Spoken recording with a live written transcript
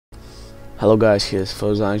Hello guys, here's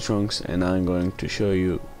Trunks, and I'm going to show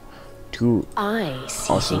you two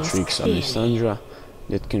awesome tricks on Lissandra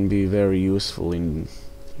that can be very useful in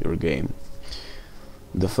your game.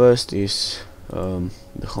 The first is the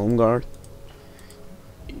home guard.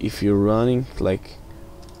 If you're running like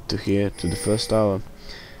to here to the first tower,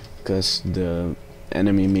 because the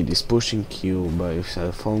enemy mid is pushing you by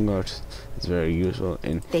yourself home guards, it's very useful.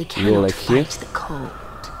 And you go like here,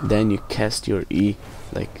 then you cast your E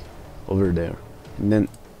like over there, and then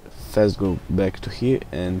fast go back to here,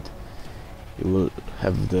 and you will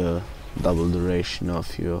have the double duration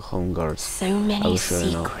of your home guard. So many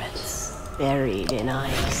secrets buried in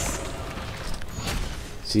ice.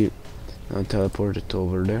 See, now teleported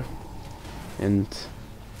over there, and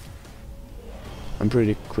I'm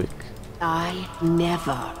pretty quick. I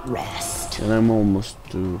never rest. And I'm almost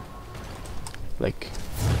to like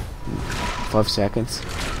 5 seconds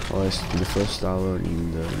always to the first tower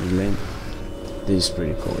in the mid lane. This is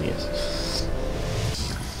pretty cool, yes.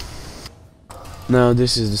 Now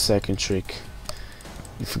this is the second trick.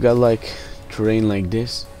 If you got like terrain like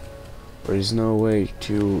this, there is no way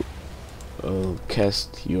to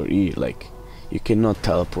cast your E, like you cannot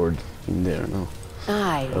teleport in there, no.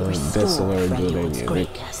 That's a very good idea.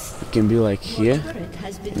 Like, it can be like here,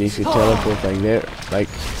 and if you teleport like there, like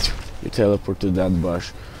you teleport to that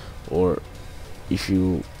bush, or if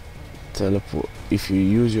you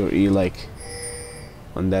use your E like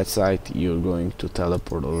on that side, you're going to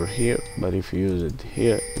teleport over here, but if you use it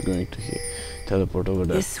here, you're going to teleport over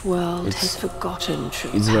there. This world has forgotten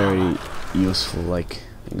true It's power. very useful. Like,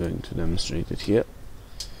 I'm going to demonstrate it here.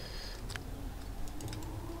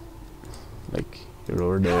 Like, you're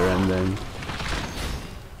over there, and then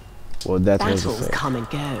well, that was a Battles fail. come and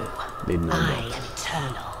go. Didn't know I that. am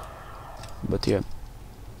eternal. But yeah,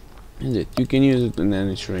 is it. You can use it in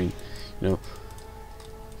any terrain, you know.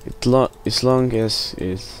 As long as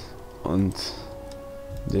it's on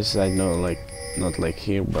this side, no, like not like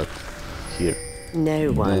here, but here.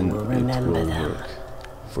 No one Then will remember it will them. work,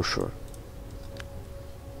 for sure.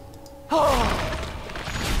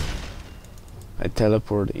 I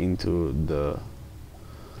teleport into the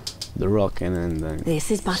rock, and then This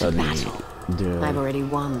is but a battle. I've the already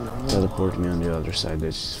won the war. teleport me on the other side.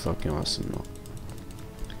 That's fucking awesome, no?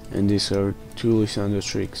 And these are two Lissandra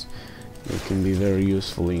tricks that can be very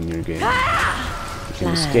useful in your game. You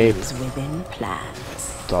can escape, within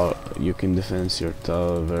plans. you can defend your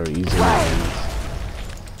tower very easily.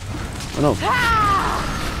 And oh no!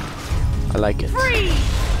 I like it.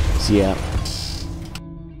 So yeah,